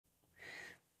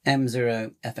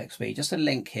M0FXB. Just a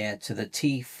link here to the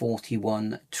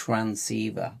T41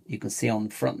 transceiver. You can see on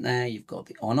the front there, you've got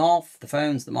the on-off, the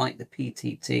phones, the mic, the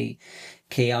PTT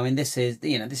key. I mean, this is,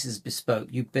 this is bespoke.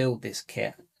 You build this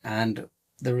kit and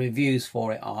the reviews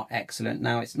for it are excellent.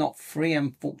 Now, it's not free,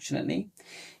 unfortunately.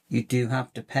 You do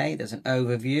have to pay. There's an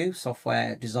overview,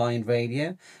 software designed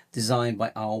radio, designed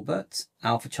by Albert,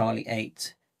 Alpha Charlie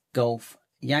 8, Golf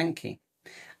Yankee,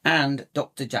 and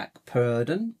Dr. Jack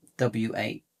Purden,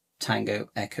 W8 Tango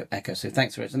Echo Echo. So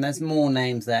thanks for it. And there's more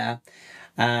names there.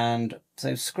 And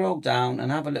so scroll down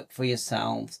and have a look for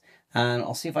yourselves. And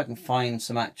I'll see if I can find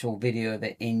some actual video of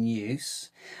it in use.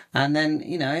 And then,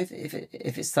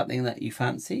 if it's something that you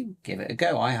fancy, give it a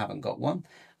go. I haven't got one.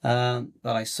 But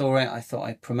I saw it, I thought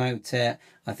I'd promote it.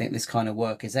 I think this kind of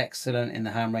work is excellent in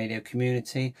the ham radio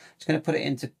community. Just going to put it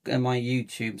into my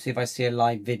YouTube, see if I see a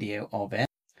live video of it.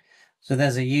 So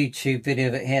there's a YouTube video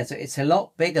of it here. So it's a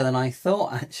lot bigger than I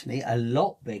thought, actually, a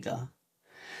lot bigger.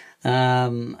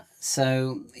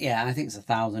 So yeah, I think it's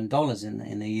 $1,000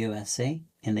 in the USA.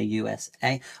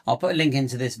 I'll put a link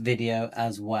into this video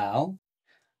as well.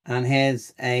 And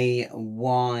here's a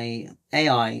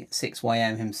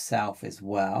AI6YM himself as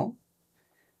well.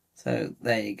 So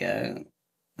there you go.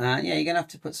 Yeah, you're going to have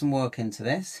to put some work into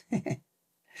this.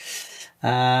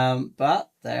 But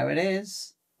there it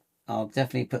is. I'll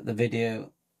definitely put the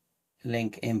video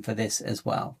link in for this as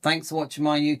well. Thanks for watching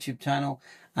my YouTube channel.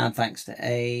 And thanks to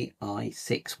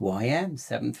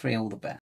AI6YM73. All the best.